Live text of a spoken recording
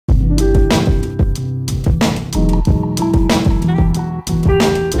Hi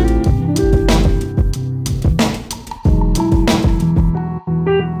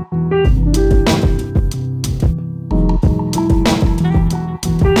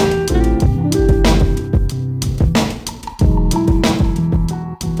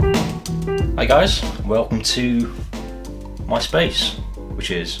guys, welcome to my space,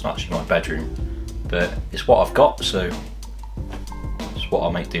 which is actually my bedroom, but it's what I've got, so it's what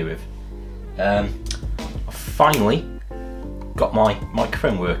I'll make do with. I've finally got my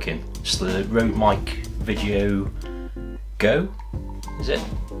microphone working. It's the VideoMic Go, is it?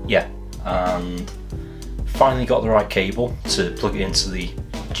 Yeah, and finally got the right cable to plug it into the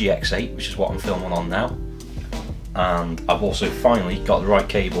Gx8, which is what I'm filming on now, and I've also finally got the right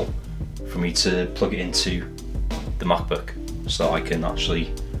cable for me to plug it into the MacBook so I can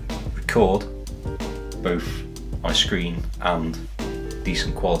actually record both my screen and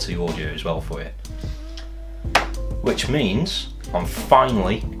decent quality audio as well for it. Which means I'm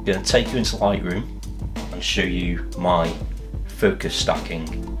finally going to take you into Lightroom and show you my focus stacking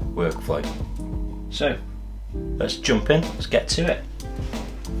workflow. So let's jump in, let's get to it.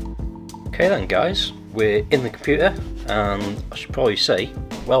 Okay then guys, we're in the computer, and I should probably say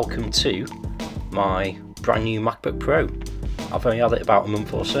welcome to my brand new MacBook Pro. I've only had it about a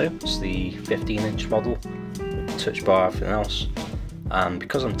month or so. It's the 15-inch model, touch bar, everything else, and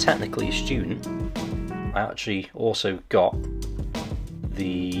because I'm technically a student, I actually also got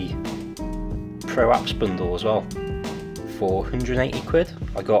the Pro Apps bundle as well for 180 quid.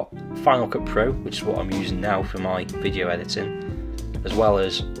 I got Final Cut Pro, which is what I'm using now for my video editing, as well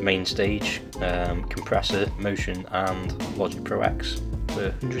as Main Stage, Compressor, Motion and Logic Pro X for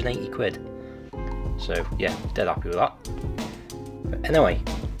 180 quid. So yeah, dead happy with that. But anyway,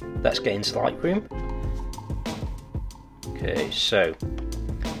 let's get into Lightroom. Okay, so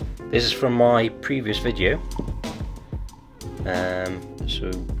this is from my previous video.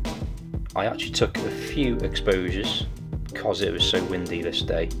 So I actually took a few exposures because it was so windy this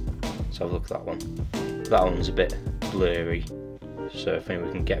day. Let's have a look at that one. That one's a bit blurry, so I think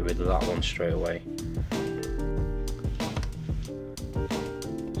we can get rid of that one straight away.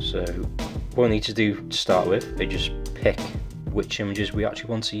 So what we need to do to start with is just pick which images we actually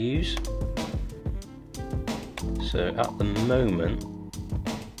want to use. So at the moment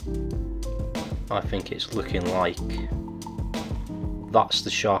I think it's looking like that's the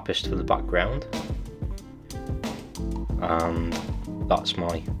sharpest for the background and that's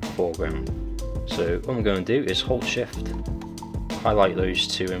my foreground. So what I'm going to do is hold shift, highlight those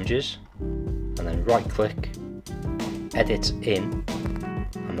two images, and then right click, edit in,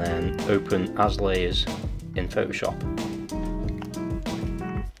 and then open as layers in Photoshop.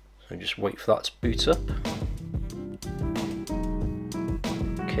 So just wait for that to boot up.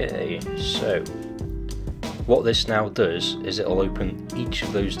 Okay, so what this now does is it'll open each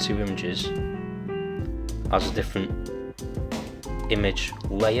of those two images as a different image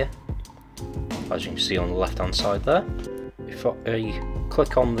layer, as you can see on the left hand side there. If I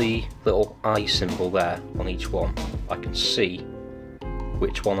click on the little eye symbol there on each one, I can see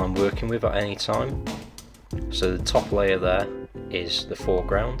which one I'm working with at any time. So the top layer there is the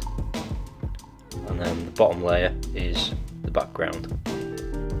foreground, and then the bottom layer is the background.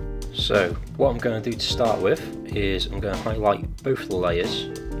 So what I'm going to do to start with is I'm going to highlight both the layers,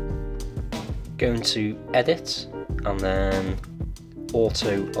 go into edit, and then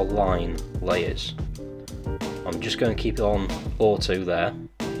auto align layers. I'm just going to keep it on auto there.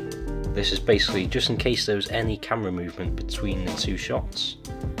 This is basically just in case there was any camera movement between the two shots.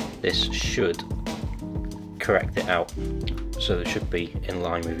 This should correct it out, so they should be in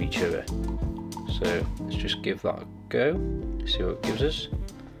line with each other. So let's just give that a go, see what it gives us.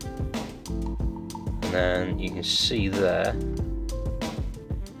 And then you can see there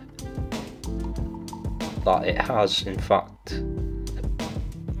that it has in fact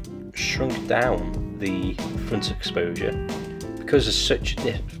shrunk down the front exposure. Because there's such a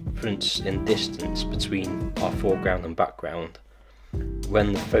difference in distance between our foreground and background,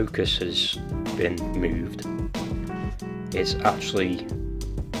 when the focus has been moved, it's actually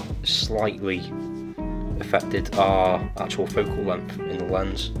slightly affected our actual focal length in the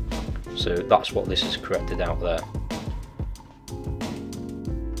lens. So that's what this has corrected out there,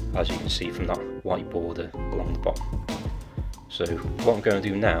 as you can see from that white border along the bottom. So what I'm going to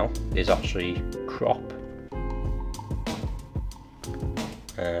do now is actually crop.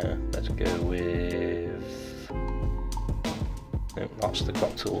 Let's go with, no, that's the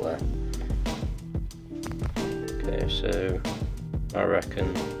crop tool there. Okay, so I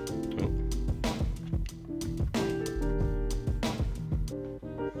reckon,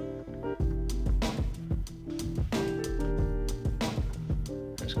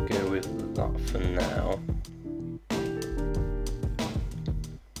 with that for now.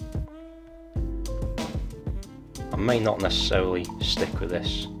 I may not necessarily stick with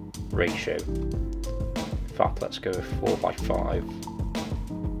this ratio. In fact, let's go with 4:5.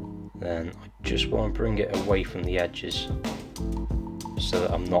 Then I just want to bring it away from the edges so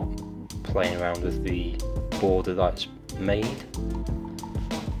that I'm not playing around with the border that's made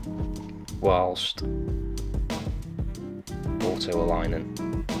whilst auto aligning.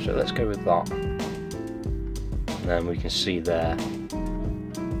 So let's go with that, and then we can see there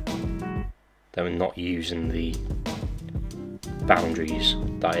that we're not using the boundaries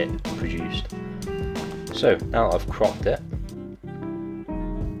that it produced. So now that I've cropped it,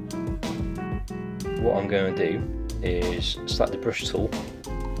 what I'm going to do is select the brush tool,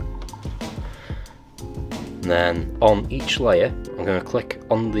 and then on each layer I'm going to click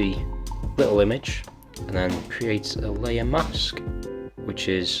on the little image and then create a layer mask, which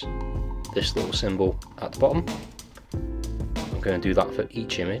is this little symbol at the bottom. I'm going to do that for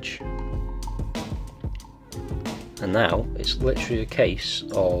each image, and now it's literally a case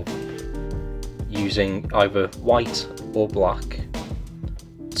of using either white or black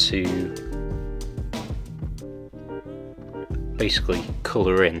to basically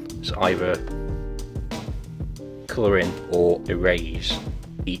colour in. So either colour in or erase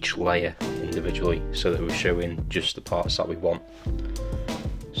each layer individually so that we're showing just the parts that we want.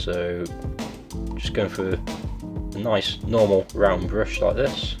 So just going for a nice normal round brush like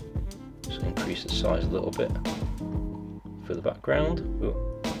this. Just increase the size a little bit for the background. Ooh.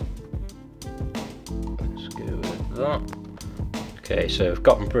 Let's go with that. Okay, so I've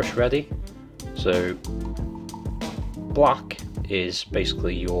got my brush ready. So black is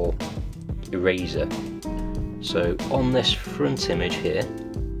basically your eraser. So on this front image here,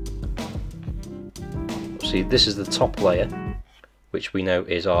 see, this is the top layer, which we know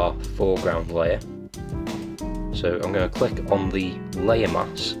is our foreground layer. So I'm going to click on the layer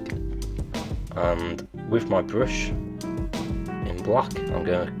mask, and with my brush in black I'm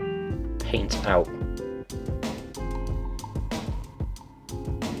going to paint out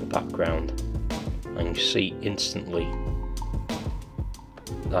the background, and you see instantly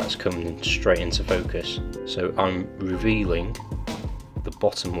that's coming straight into focus. So I'm revealing the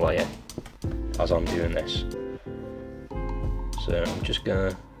bottom layer as I'm doing this. So I'm just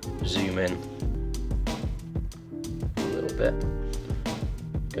going to zoom in a little bit.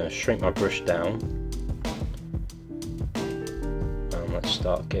 Going to shrink my brush down, and let's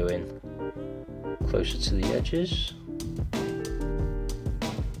start going closer to the edges.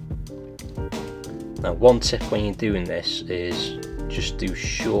 Now, one tip when you're doing this is just do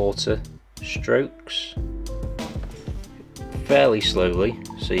shorter strokes fairly slowly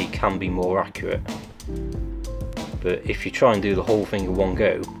so you can be more accurate. But if you try and do the whole thing in one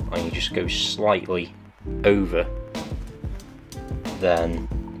go and you just go slightly over, then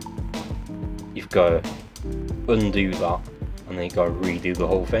you've got to undo that and then you've got to redo the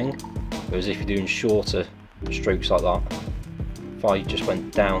whole thing. Whereas if you're doing shorter strokes like that, if I just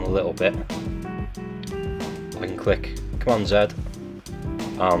went down a little bit, I can click Command Z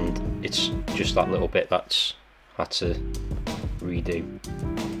and it's just that little bit that's had to redo.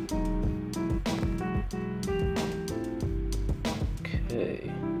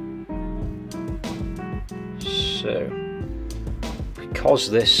 Okay, so because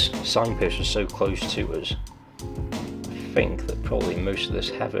this signpost was so close to us, I think that probably most of this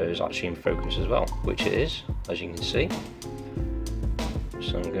heather is actually in focus as well, which it is, as you can see.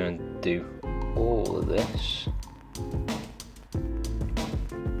 So I'm going to do all of this.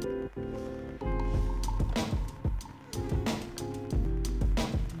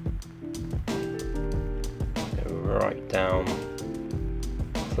 Go right down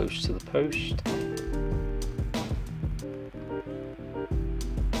close to the post.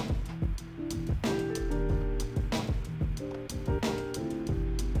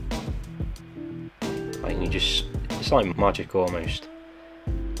 And you just, it's like magic almost.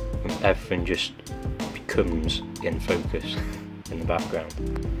 Everything just becomes in focus in the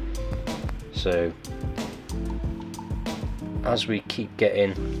background. So as we keep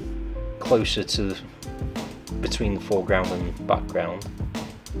getting closer to between the foreground and background,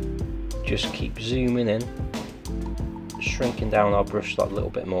 just keep zooming in, shrinking down our brush that little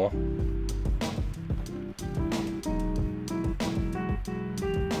bit more.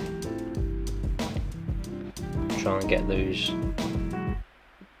 Try and get those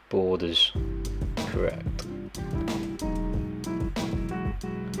borders correct.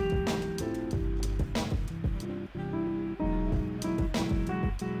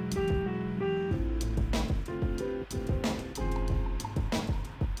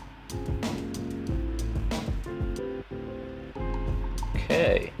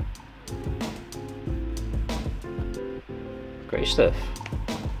 Okay. Great stuff.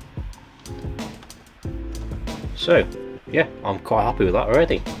 So, yeah, I'm quite happy with that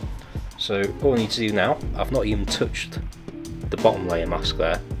already. So all I need to do now, I've not even touched the bottom layer mask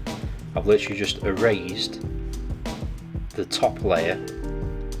there. I've literally just erased the top layer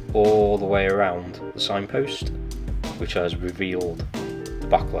all the way around the signpost, which has revealed the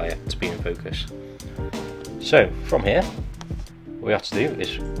back layer to be in focus. So from here, what we have to do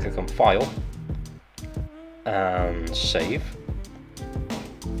is click on File and Save.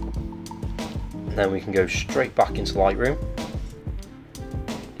 And then we can go straight back into Lightroom.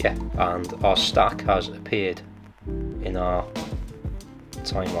 Yeah, and our stack has appeared in our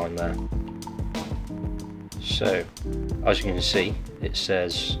timeline there. So, as you can see, it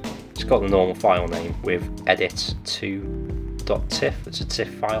says it's got the normal file name with edit2.tiff. It's a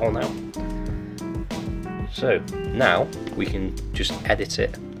TIFF file now. So now we can just edit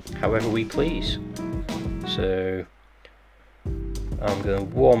it however we please. So I'm going to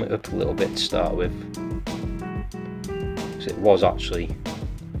warm it up a little bit to start with, because it was actually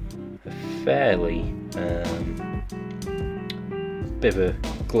a fairly bit of a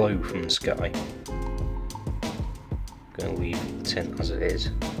glow from the sky. Going to leave the tint as it is.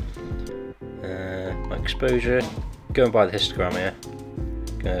 My exposure, going by the histogram here,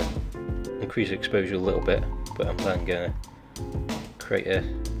 going to increase exposure a little bit, but I'm then going to create a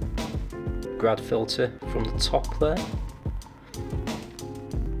grad filter from the top there,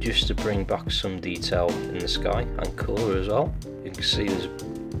 just to bring back some detail in the sky and colour as well. You can see there's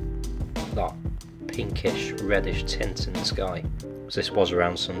that pinkish reddish tint in the sky. This was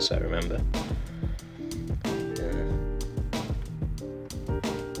around sunset, remember.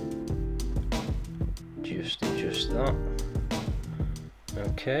 Just adjust that.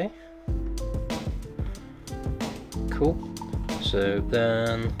 Okay. Cool. So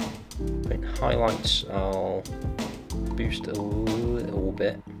then, I think highlights I'll boost a little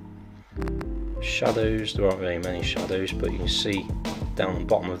bit. Shadows, there aren't very many shadows, but you can see down the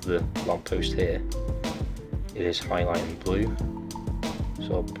bottom of the lamppost here, it is highlighting blue.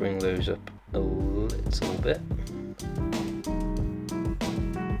 So I'll bring those up a little bit.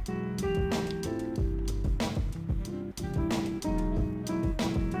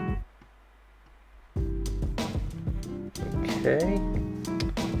 Okay.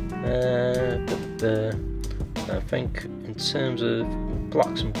 I think in terms of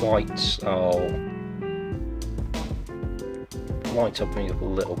blacks and whites, I'll bring up a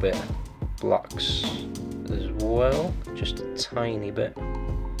little bit. Blacks as well, just a tiny bit.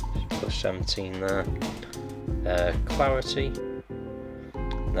 Just put 17 there. Clarity.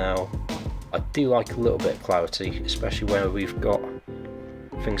 Now, I do like a little bit of clarity, especially where we've got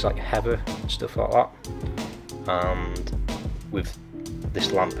things like heather and stuff like that. And with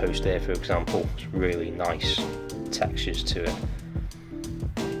this lamppost here, for example, it's really nice textures to it.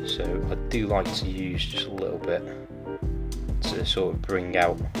 So I do like to use just a little bit to sort of bring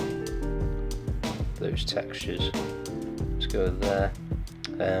out those textures. Let's go there.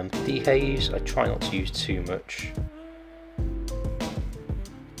 Dehaze, I try not to use too much,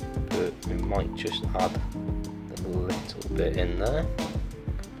 but we might just add a little bit in there.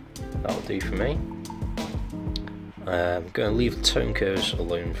 That'll do for me. I'm going to leave the tone curves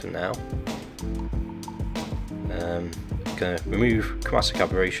alone for now. Going to remove chromatic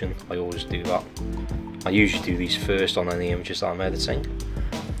aberration. I always do that. I usually do these first on any images that I'm editing.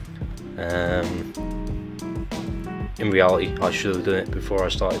 In reality, I should have done it before I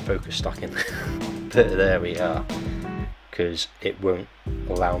started focus stacking, but there we are, because it won't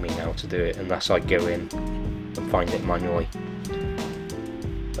allow me now to do it unless I go in and find it manually.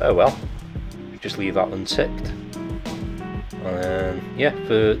 Oh well, just leave that unticked. And yeah,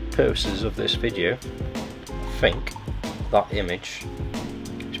 for purposes of this video, I think that image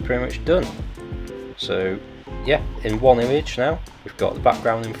is pretty much done. So yeah, in one image now, we've got the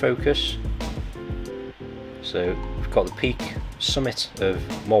background in focus. So we've got the peak summit of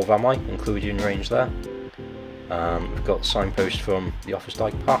Majove included in range there. We've got the signpost from the office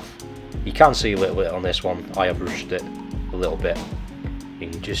dyke path. You can see a little bit on this one, I have rushed it a little bit. You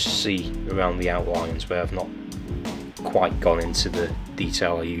can just see around the outlines where I've not quite gone into the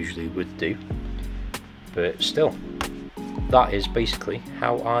detail I usually would do. But still, that is basically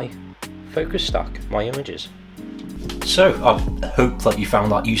how I focus stack my images. So I hope that you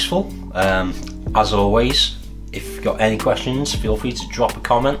found that useful. As always, if you've got any questions, feel free to drop a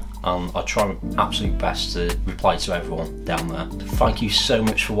comment, and I'll try my absolute best to reply to everyone down there. Thank you so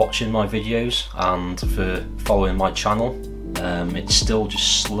much for watching my videos and for following my channel. It's still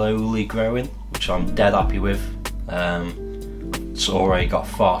just slowly growing, which I'm dead happy with. it's already got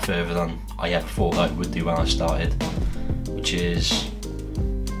far further than I ever thought that it would do when I started, which is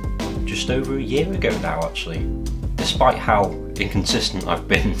just over a year ago now actually. Despite how inconsistent I've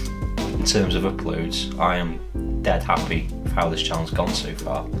been in terms of uploads, I am dead happy with how this channel's gone so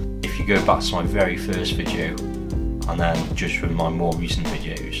far. If you go back to my very first video and then judge from my more recent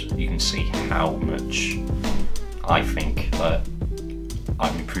videos, you can see how much I think that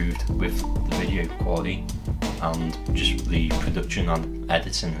I've improved with the video quality and just the production and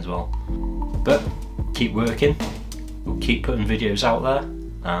editing as well. But keep working, we'll keep putting videos out there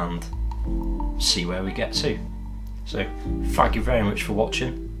and see where we get to. So thank you very much for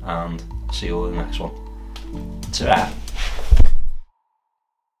watching, and I'll see you all in the next one. Ta-ra!